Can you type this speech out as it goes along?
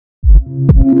From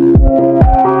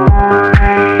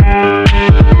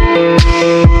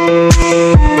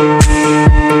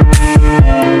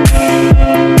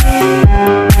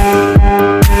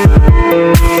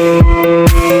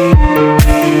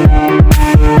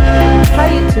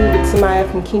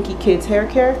Kinky Kids Hair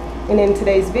Care, and in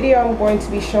today's video I'm going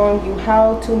to be showing you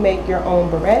how to make your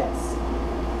own barrettes.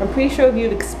 I'm pretty sure if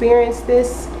you've experienced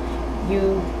this,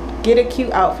 you get a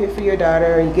cute outfit for your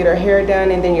daughter, you get her hair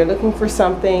done, and then you're looking for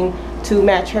something to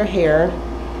match her hair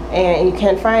and you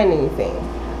can't find anything.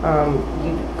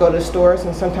 You go to stores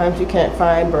and sometimes you can't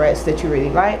find barrettes that you really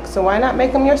like, so why not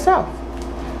make them yourself?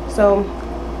 So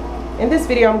in this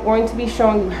video I'm going to be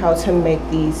showing you how to make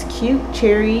these cute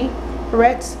cherry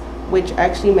barrettes, which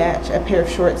actually match a pair of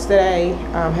shorts that I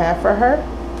have for her.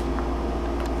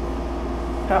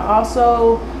 I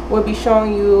also will be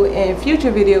showing you in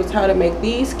future videos how to make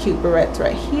these cute barrettes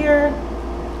right here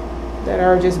that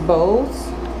are just bows,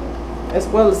 as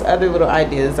well as other little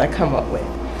ideas I come up with.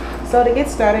 So to get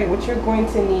started, what you're going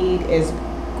to need is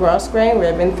gross grain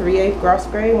ribbon, 3/8 gross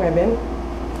grain ribbon,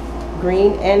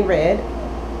 green and red.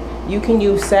 You can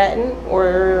use satin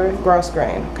or gross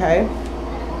grain, okay?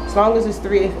 As long as it's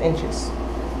 3/8 inches.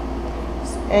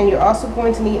 And you're also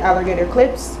going to need alligator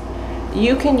clips.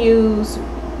 You can use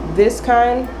this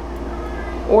kind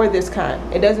or this kind.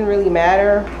 It doesn't really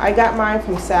matter. I got mine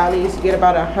from Sally's. You get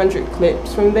about 100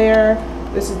 clips from there.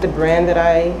 This is the brand that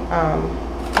I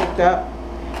picked up.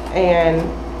 And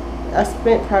I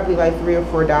spent probably like $3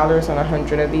 or $4 on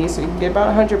 100 of these. So you can get about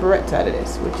 100 barrettes out of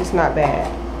this, which is not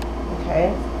bad.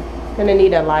 Okay. Gonna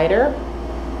need a lighter,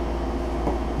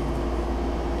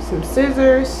 some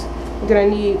scissors. You're gonna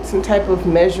need some type of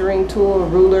measuring tool, a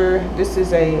ruler. This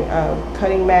is a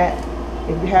cutting mat.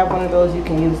 If you have one of those, you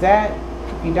can use that.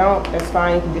 If you don't, that's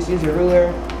fine. You can just use your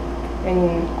ruler.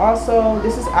 And also,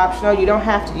 this is optional. You don't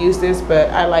have to use this, but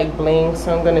I like bling,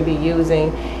 so I'm gonna be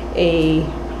using a,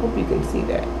 I hope you can see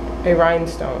that, a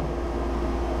rhinestone.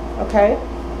 Okay,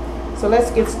 so let's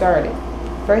get started.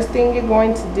 First thing you're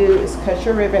going to do is cut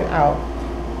your ribbon out.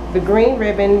 The green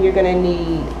ribbon, you're gonna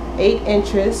need 8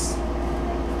 inches,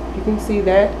 you can see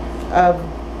that, of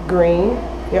green.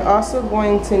 You're also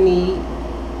going to need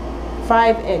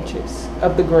 5 inches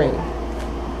of the green.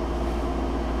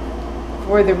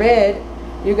 For the red,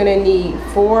 you're going to need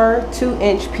 4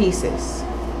 2-inch pieces.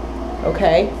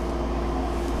 Okay?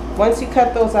 Once you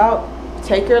cut those out,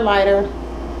 take your lighter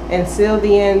and seal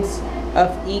the ends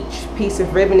of each piece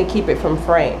of ribbon to keep it from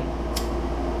fraying.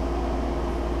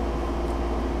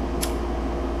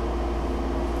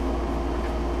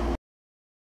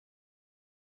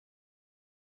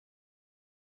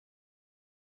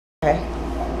 Okay.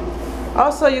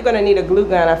 Also, you're going to need a glue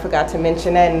gun. I forgot to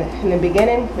mention that in the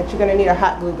beginning, but you're going to need a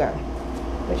hot glue gun,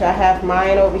 which I have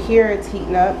mine over here. It's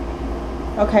heating up.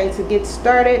 Okay, to get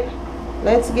started,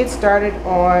 let's get started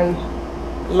on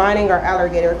lining our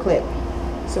alligator clip.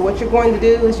 So what you're going to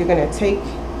do is you're going to take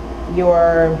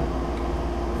your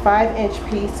 5-inch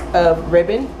piece of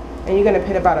ribbon and you're going to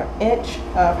put about 1 inch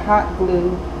of hot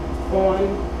glue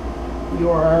on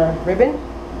your ribbon.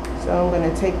 So I'm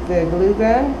going to take the glue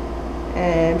gun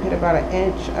and put about 1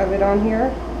 inch of it on here.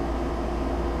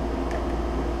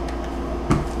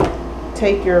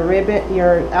 Take your ribbon,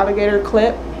 your alligator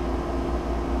clip,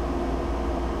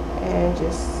 and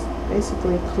just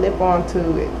basically clip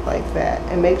onto it like that,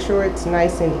 and make sure it's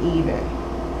nice and even.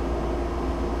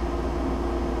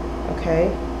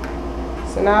 Okay,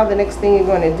 so now the next thing you're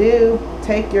going to do,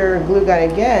 take your glue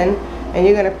gun again and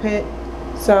you're going to put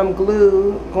some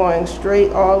glue going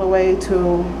straight all the way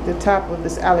to the top of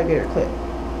this alligator clip.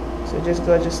 So just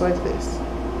go just like this.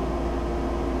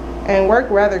 And work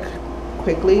rather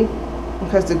quickly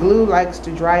because the glue likes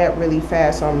to dry up really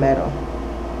fast on metal.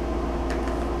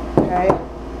 Okay.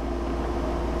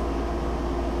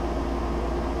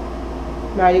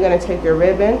 Now you're going to take your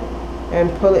ribbon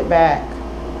and pull it back.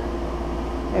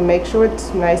 And make sure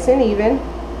it's nice and even.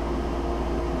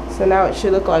 So now it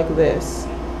should look like this.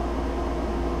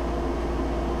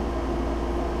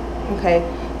 Okay,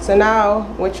 so now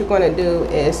what you're going to do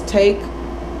is take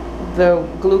the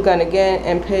glue gun again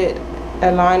and put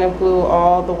a line of glue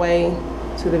all the way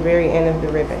to the very end of the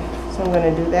ribbon. So I'm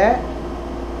going to do that.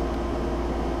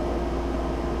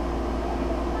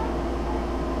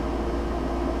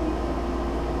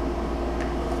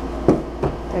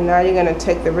 And now you're going to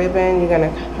take the ribbon, you're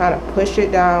going to kind of push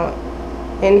it down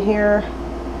in here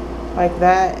like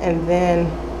that, and then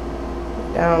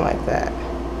down like that.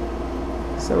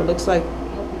 So it looks like,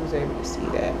 I hope you was able to see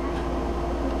that.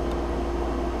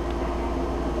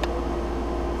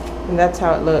 And that's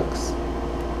how it looks.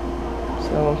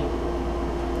 So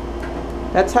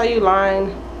that's how you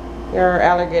line your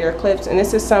alligator clips, and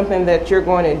this is something that you're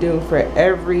going to do for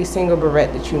every single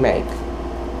barrette that you make.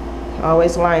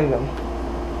 Always line them.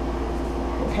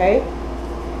 Okay,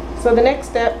 so the next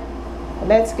step,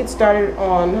 let's get started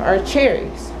on our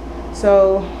cherries.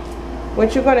 So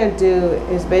what you're going to do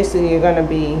is basically you're going to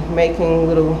be making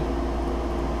little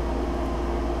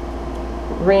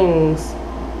rings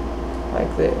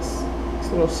like this,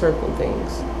 these little circle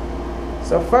things.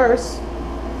 So first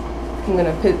I'm going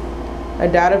to put a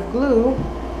dot of glue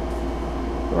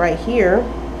right here,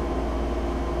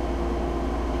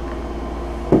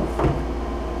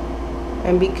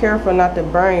 and be careful not to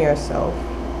burn yourself.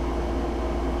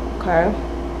 Okay,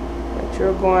 but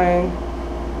you're going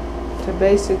to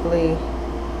basically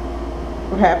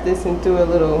wrap this into a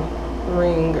little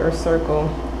ring or circle.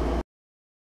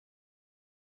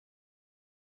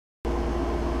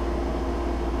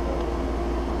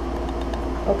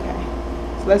 Okay,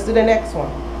 so let's do the next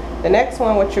one. The next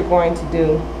one, what you're going to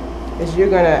do is you're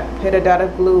going to put a dot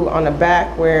of glue on the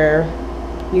back where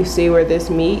you see where this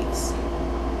meets.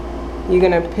 You're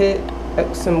going to put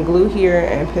some glue here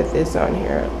and put this on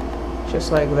here,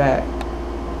 just like that.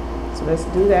 So let's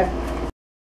do that.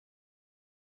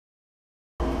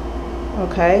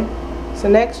 Okay, so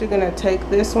next you're going to take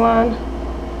this one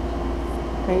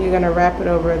and you're going to wrap it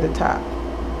over the top.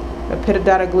 Now put a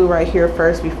dot of glue right here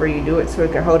first before you do it so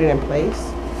it can hold it in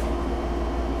place.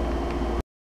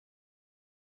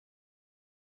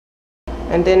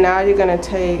 And then now you're going to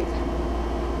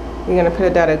put a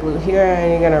dot of glue here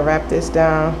and you're going to wrap this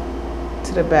down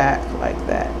to the back like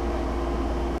that.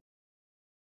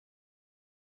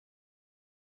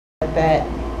 Let that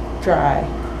dry.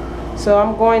 So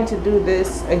I'm going to do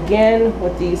this again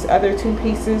with these other two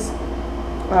pieces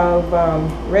of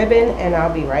ribbon, and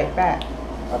I'll be right back.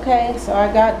 Okay, so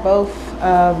I got both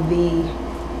of the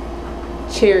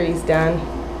cherries done,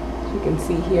 as you can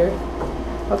see here.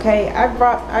 Okay, I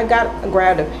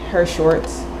grabbed her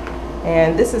shorts,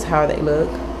 and this is how they look.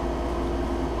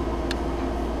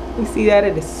 You see that?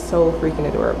 It is so freaking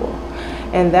adorable,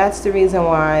 and that's the reason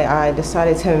why I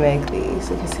decided to make these.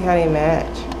 You can see how they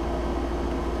match.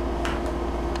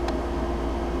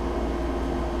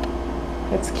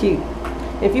 That's cute.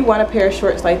 If you want a pair of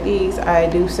shorts like these, I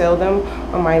do sell them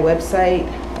on my website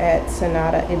at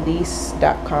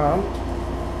sonataelise.com.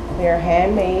 They're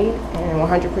handmade and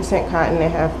 100% cotton. They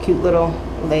have cute little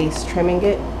lace trimming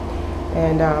it.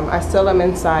 And I sell them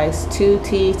in size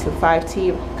 2T to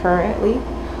 5T currently.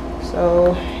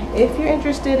 So if you're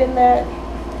interested in that,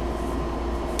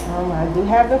 I do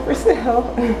have them for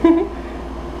sale.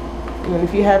 And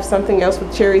if you have something else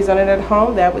with cherries on it at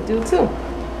home, that would do too.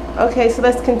 Okay, so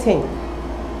let's continue.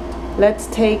 Let's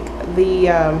take the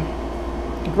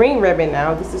green ribbon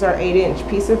now. This is our 8-inch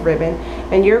piece of ribbon,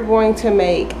 and you're going to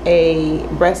make a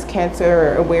breast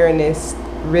cancer awareness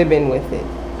ribbon with it.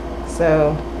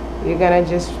 So you're gonna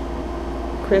just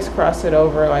crisscross it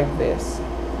over like this.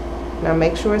 Now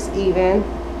make sure it's even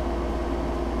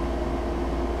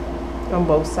on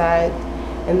both sides,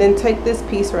 and then take this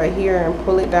piece right here and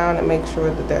pull it down and make sure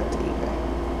that that's even.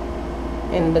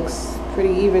 And it looks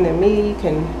pretty even to me. You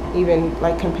can even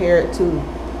like compare it to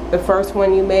the first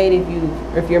one you made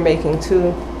if you're making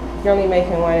two. If you're only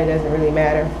making one, it doesn't really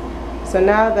matter. So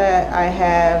now that I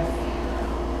have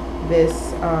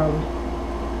this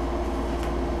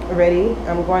ready,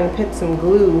 I'm going to put some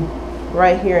glue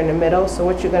right here in the middle. So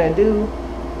what you're going to do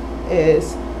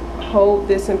is hold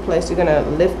this in place. You're going to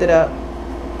lift it up,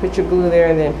 put your glue there,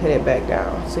 and then put it back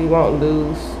down so you won't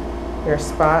lose your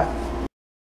spot.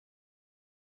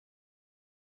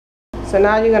 So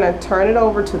now you're going to turn it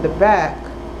over to the back.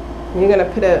 You're going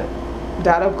to put a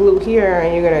dot of glue here,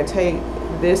 and you're going to take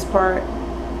this part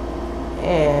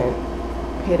and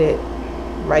put it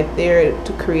right there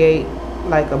to create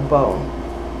like a bow.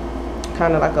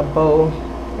 Kind of like a bow.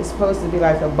 It's supposed to be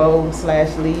like a bow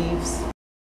slash leaves.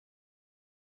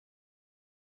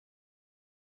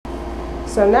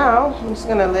 So now I'm just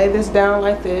going to lay this down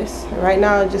like this. Right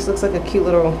now it just looks like a cute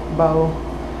little bow.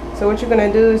 So what you're going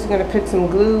to do is you're going to put some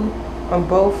glue on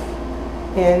both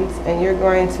ends, and you're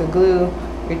going to glue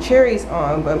your cherries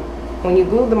on. But when you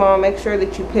glue them on, make sure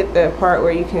that you put the part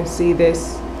where you can see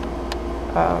this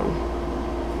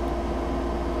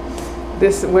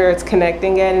this where it's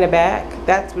connecting at in the back.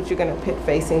 That's what you're going to put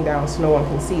facing down so no one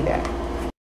can see that.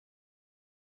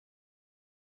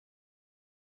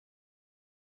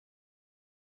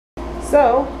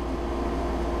 So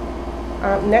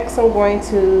next I'm going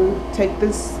to take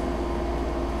this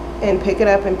and pick it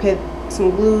up and put some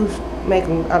glue, make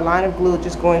a line of glue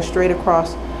just going straight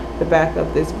across the back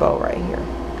of this bow right here.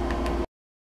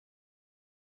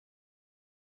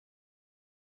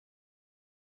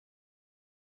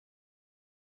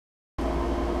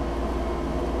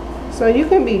 So you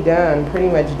can be done, pretty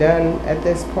much done at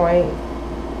this point.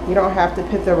 You don't have to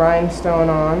put the rhinestone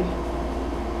on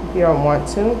if you don't want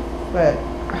to, but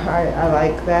I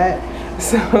like that.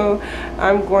 So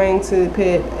I'm going to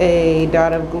put a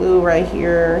dot of glue right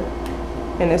here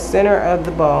in the center of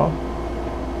the ball.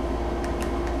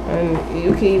 And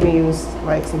you can even use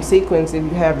like some sequins if you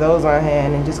have those on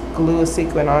hand and just glue a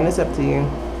sequin on. It's up to you.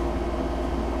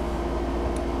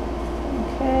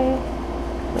 Okay,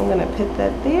 I'm gonna put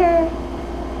that there.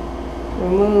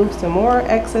 Remove some more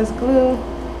excess glue.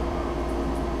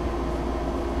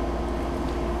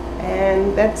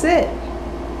 And that's it.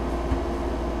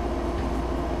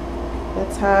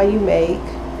 That's how you make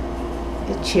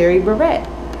a cherry barrette.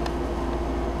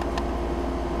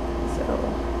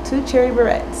 So, 2 cherry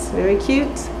barrettes. Very cute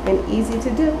and easy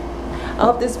to do. I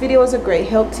hope this video was a great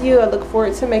help to you. I look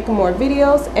forward to making more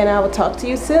videos, and I will talk to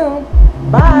you soon.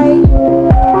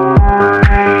 Bye.